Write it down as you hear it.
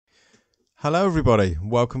Hello everybody,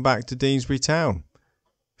 welcome back to Deansbury Town.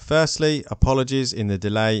 Firstly, apologies in the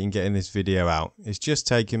delay in getting this video out. It's just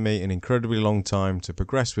taken me an incredibly long time to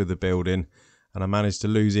progress with the building, and I managed to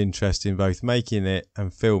lose interest in both making it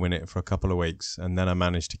and filming it for a couple of weeks, and then I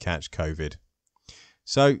managed to catch COVID.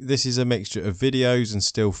 So this is a mixture of videos and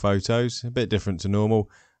still photos, a bit different to normal.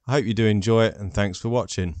 I hope you do enjoy it, and thanks for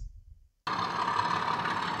watching.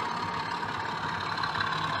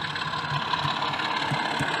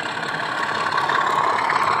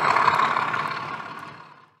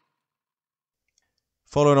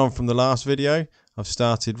 Following on from the last video, I've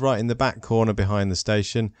started right in the back corner behind the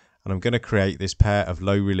station, and I'm going to create this pair of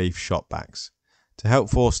low relief shop backs. To help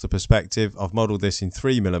force the perspective, I've modelled this in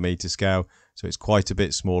 3mm scale, so it's quite a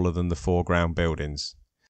bit smaller than the foreground buildings.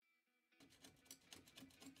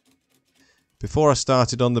 Before I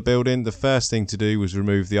started on the building, the first thing to do was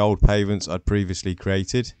remove the old pavements I'd previously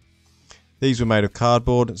created. These were made of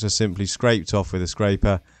cardboard, so simply scraped off with a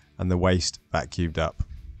scraper and the waste vacuumed up.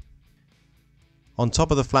 On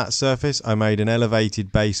top of the flat surface, I made an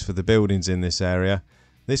elevated base for the buildings in this area.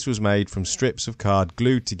 This was made from strips of card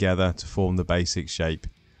glued together to form the basic shape.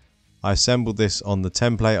 I assembled this on the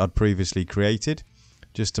template I'd previously created,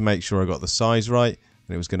 just to make sure I got the size right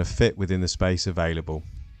and it was going to fit within the space available.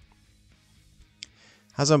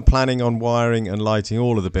 As I'm planning on wiring and lighting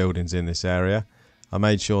all of the buildings in this area, I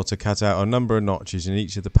made sure to cut out a number of notches in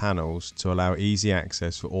each of the panels to allow easy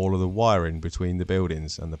access for all of the wiring between the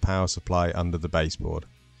buildings and the power supply under the baseboard.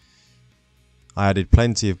 I added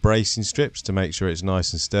plenty of bracing strips to make sure it's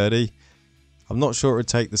nice and sturdy. I'm not sure it would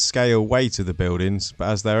take the scale weight of the buildings, but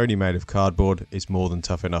as they're only made of cardboard, it's more than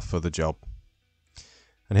tough enough for the job.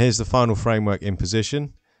 And here's the final framework in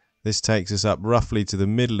position. This takes us up roughly to the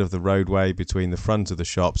middle of the roadway between the front of the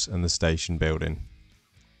shops and the station building.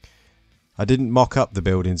 I didn't mock up the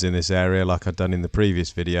buildings in this area like I'd done in the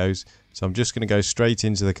previous videos, so I'm just going to go straight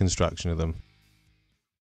into the construction of them.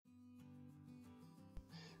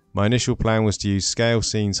 My initial plan was to use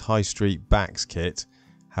Scalescenes High Street Backs kit,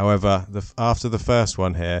 however after the first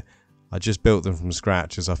one here I just built them from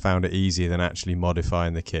scratch as I found it easier than actually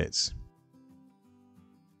modifying the kits.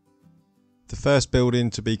 The first building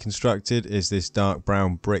to be constructed is this dark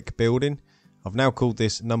brown brick building. I've now called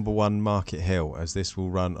this number 1 Market Hill, as this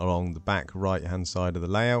will run along the back right hand side of the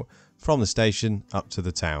layout from the station up to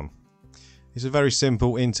the town. It's a very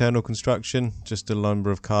simple internal construction, just a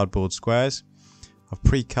number of cardboard squares. I've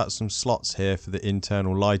pre-cut some slots here for the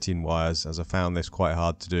internal lighting wires, as I found this quite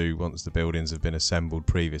hard to do once the buildings have been assembled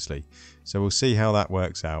previously, so we'll see how that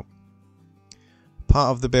works out.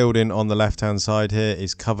 Part of the building on the left hand side here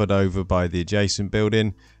is covered over by the adjacent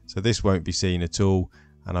building, so this won't be seen at all,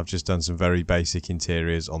 and I've just done some very basic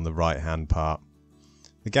interiors on the right hand part.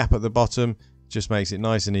 The gap at the bottom just makes it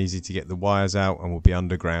nice and easy to get the wires out and will be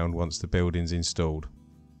underground once the building's installed.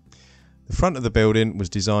 The front of the building was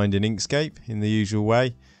designed in Inkscape in the usual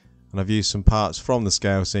way, and I've used some parts from the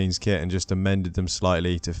Scalescenes kit and just amended them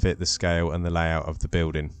slightly to fit the scale and the layout of the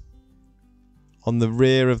building. On the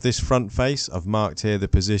rear of this front face, I've marked here the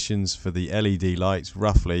positions for the LED lights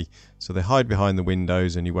roughly, so they hide behind the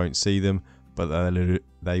windows and you won't see them, but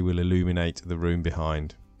they will illuminate the room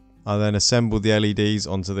behind. I then assembled the LEDs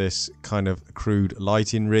onto this kind of crude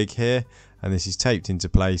lighting rig here, and this is taped into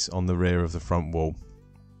place on the rear of the front wall.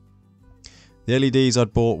 The LEDs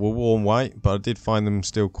I'd bought were warm white, but I did find them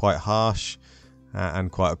still quite harsh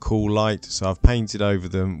and quite a cool light, so I've painted over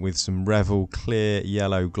them with some Revel clear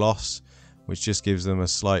yellow gloss, which just gives them a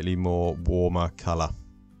slightly more warmer colour.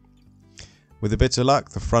 With a bit of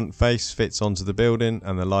luck, the front face fits onto the building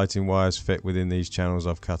and the lighting wires fit within these channels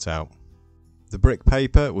I've cut out. The brick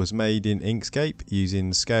paper was made in Inkscape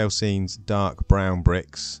using Scalescenes dark brown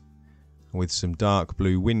bricks with some dark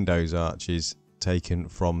blue windows arches taken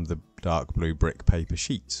from the dark blue brick paper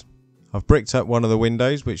sheets. I've bricked up one of the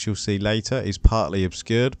windows, which you'll see later is partly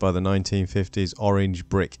obscured by the 1950s orange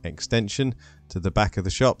brick extension to the back of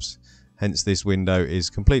the shops, hence this window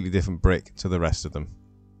is completely different brick to the rest of them.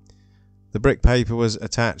 The brick paper was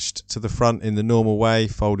attached to the front in the normal way,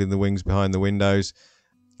 folding the wings behind the windows.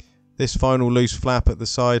 This final loose flap at the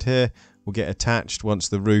side here will get attached once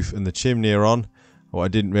the roof and the chimney are on. What I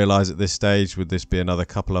didn't realise at this stage would this be another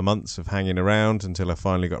couple of months of hanging around until I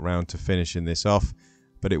finally got round to finishing this off,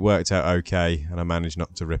 but it worked out okay and I managed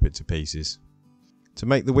not to rip it to pieces. To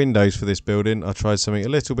make the windows for this building, I tried something a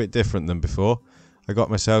little bit different than before. I got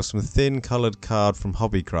myself some thin coloured card from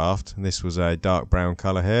Hobbycraft, and this was a dark brown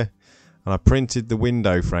colour here. And I printed the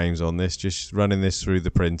window frames on this, just running this through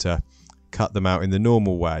the printer, cut them out in the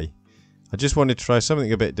normal way. I just wanted to try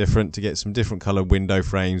something a bit different to get some different coloured window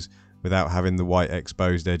frames without having the white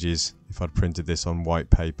exposed edges if I'd printed this on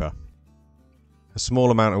white paper. A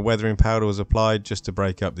small amount of weathering powder was applied just to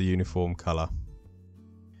break up the uniform colour.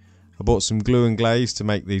 I bought some glue and glaze to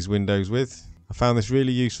make these windows with. I found this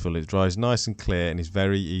really useful. It dries nice and clear and is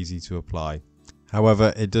very easy to apply.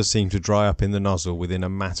 However, it does seem to dry up in the nozzle within a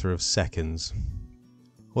matter of seconds.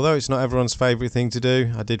 Although it's not everyone's favourite thing to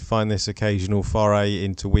do, I did find this occasional foray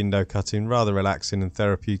into window cutting rather relaxing and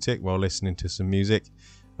therapeutic while listening to some music,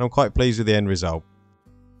 and I'm quite pleased with the end result.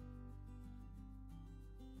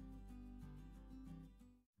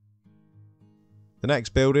 The next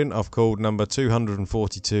building I've called number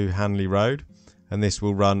 242 Hanley Road, and this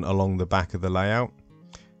will run along the back of the layout.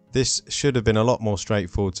 This should have been a lot more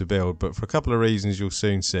straightforward to build, but for a couple of reasons you'll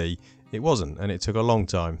soon see, it wasn't, and it took a long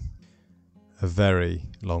time. A very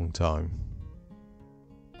long time.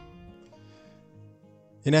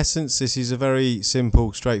 In essence, this is a very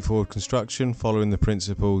simple, straightforward construction following the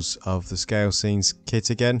principles of the Scalescenes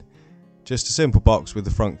kit again. Just a simple box with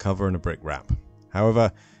the front cover and a brick wrap.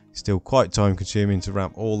 However, it's still quite time consuming to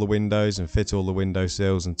wrap all the windows and fit all the window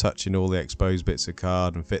sills and touch in all the exposed bits of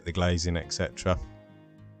card and fit the glazing, etc.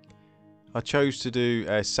 I chose to do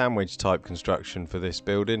a sandwich type construction for this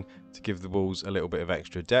building to give the walls a little bit of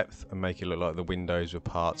extra depth and make it look like the windows were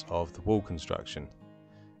part of the wall construction.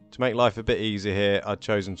 To make life a bit easier here, I've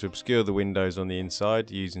chosen to obscure the windows on the inside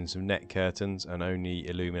using some net curtains and only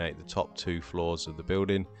illuminate the top 2 floors of the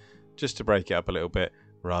building, just to break it up a little bit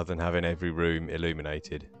rather than having every room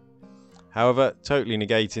illuminated. However, totally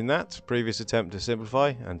negating that previous attempt to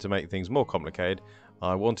simplify and to make things more complicated,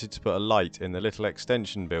 I wanted to put a light in the little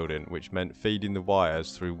extension building, which meant feeding the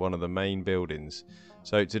wires through one of the main buildings.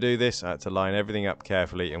 So to do this, I had to line everything up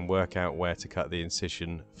carefully and work out where to cut the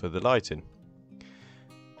incision for the lighting.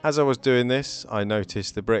 As I was doing this, I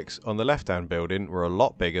noticed the bricks on the left-hand building were a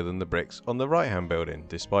lot bigger than the bricks on the right-hand building,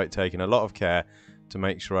 despite taking a lot of care to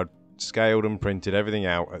make sure I'd scaled and printed everything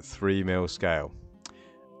out at 3mm scale.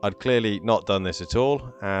 I'd clearly not done this at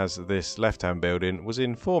all, as this left-hand building was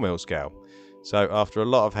in 4mm scale. So after a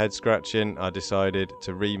lot of head scratching, I decided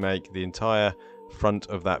to remake the entire front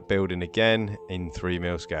of that building again in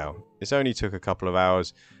 3mm scale. This only took a couple of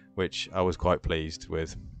hours, which I was quite pleased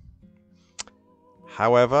with.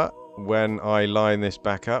 However, when I lined this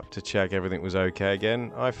back up to check everything was okay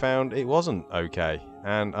again, I found it wasn't okay,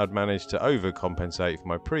 and I'd managed to overcompensate for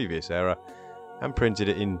my previous error and printed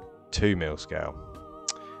it in 2mm scale.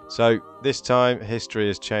 So this time history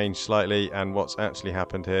has changed slightly, and what's actually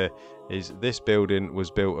happened here is this building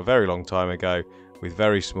was built a very long time ago with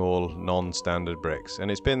very small non-standard bricks,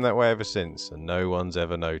 and it's been that way ever since, and no one's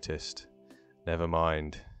ever noticed. Never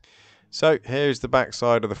mind. So here's the back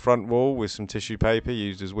side of the front wall with some tissue paper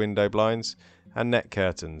used as window blinds and net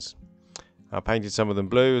curtains. I painted some of them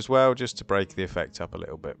blue as well, just to break the effect up a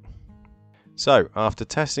little bit. So after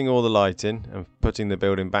testing all the lighting and putting the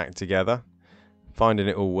building back together, finding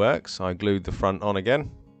it all works, I glued the front on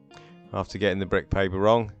again after getting the brick paper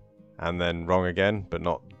wrong, and then wrong again but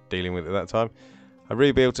not dealing with it that time. I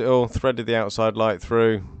rebuilt it all, threaded the outside light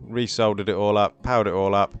through, resoldered it all up, powered it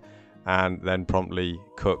all up, and then promptly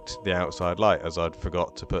cooked the outside light as I'd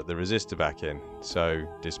forgot to put the resistor back in, so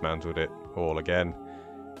dismantled it all again.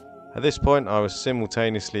 At this point I was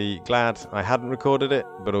simultaneously glad I hadn't recorded it,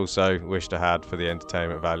 but also wished I had for the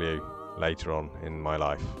entertainment value later on in my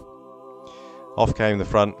life. Off came the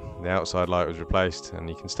front, the outside light was replaced, and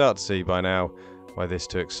you can start to see by now why this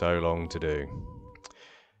took so long to do.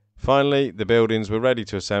 Finally, the buildings were ready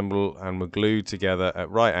to assemble and were glued together at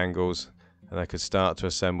right angles, and I could start to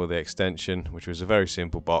assemble the extension, which was a very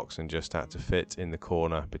simple box and just had to fit in the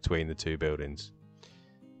corner between the 2 buildings.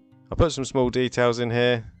 I put some small details in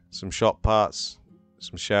here, some shop parts,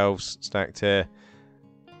 some shelves stacked here.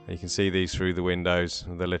 You can see these through the windows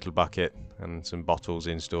with a little bucket and some bottles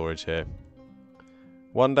in storage here.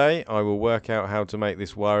 One day I will work out how to make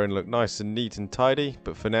this wiring look nice and neat and tidy,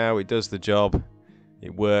 but for now it does the job,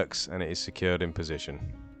 it works, and it is secured in position.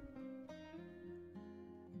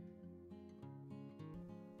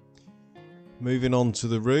 Moving on to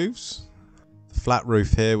the roofs. The flat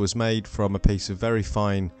roof here was made from a piece of very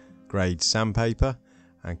fine grade sandpaper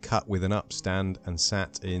and cut with an upstand and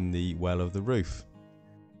sat in the well of the roof.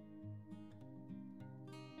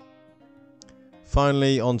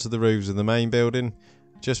 Finally, onto the roofs of the main building.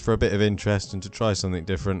 Just for a bit of interest and to try something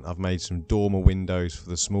different, I've made some dormer windows for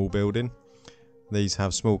the small building. These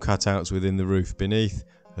have small cutouts within the roof beneath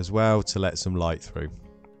as well to let some light through.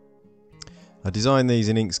 I designed these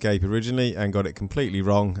in Inkscape originally and got it completely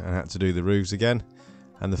wrong and had to do the roofs again.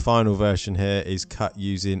 And the final version here is cut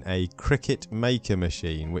using a Cricut Maker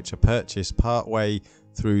machine, which I purchased part way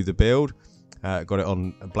through the build. Got it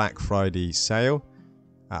on a Black Friday sale.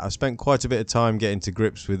 I spent quite a bit of time getting to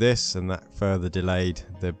grips with this, and that further delayed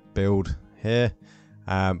the build here.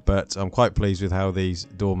 But I'm quite pleased with how these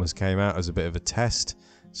dormers came out as a bit of a test,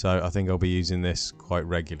 so I think I'll be using this quite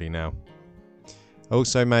regularly now. I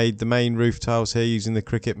also made the main roof tiles here using the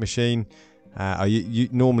Cricut machine. I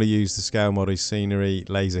normally use the Scale Model Scenery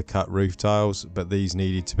laser cut roof tiles, but these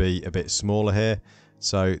needed to be a bit smaller here,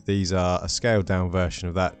 so these are a scaled down version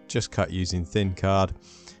of that, just cut using thin card.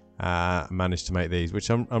 Managed to make these, which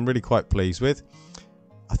I'm really quite pleased with.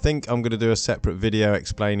 I think I'm going to do a separate video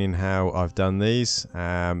explaining how I've done these,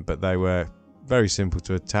 but they were very simple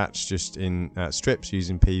to attach, just in strips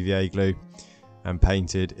using PVA glue, and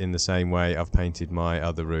painted in the same way I've painted my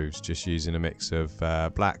other roofs, just using a mix of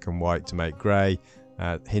black and white to make grey,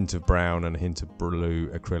 a hint of brown and a hint of blue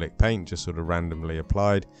acrylic paint, just sort of randomly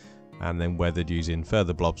applied, and then weathered using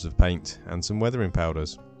further blobs of paint and some weathering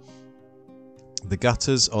powders. The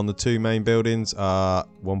gutters on the two main buildings are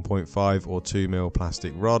 1.5 or 2mm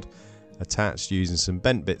plastic rod attached using some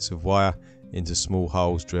bent bits of wire into small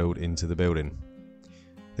holes drilled into the building.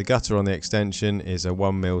 The gutter on the extension is a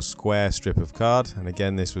 1mm square strip of card, and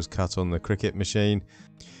again this was cut on the Cricut machine.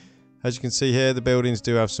 As you can see here, the buildings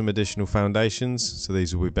do have some additional foundations, so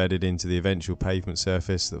these will be bedded into the eventual pavement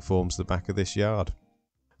surface that forms the back of this yard.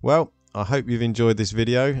 Well, I hope you've enjoyed this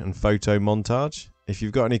video and photo montage. If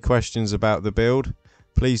you've got any questions about the build,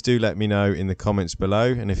 please do let me know in the comments below,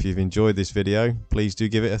 and if you've enjoyed this video, please do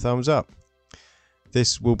give it a thumbs up.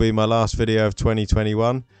 This will be my last video of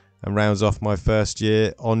 2021 and rounds off my first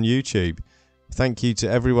year on YouTube. Thank you to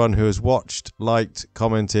everyone who has watched, liked,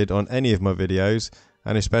 commented on any of my videos,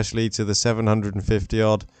 and especially to the 750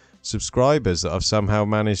 odd subscribers that I've somehow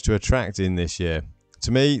managed to attract in this year.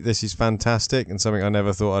 To me, this is fantastic and something I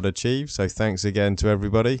never thought I'd achieve, so thanks again to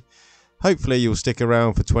everybody. Hopefully you'll stick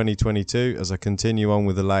around for 2022 as I continue on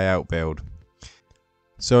with the layout build.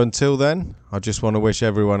 So until then, I just want to wish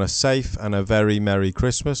everyone a safe and a very Merry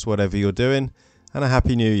Christmas, whatever you're doing, and a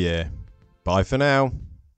Happy New Year. Bye for now.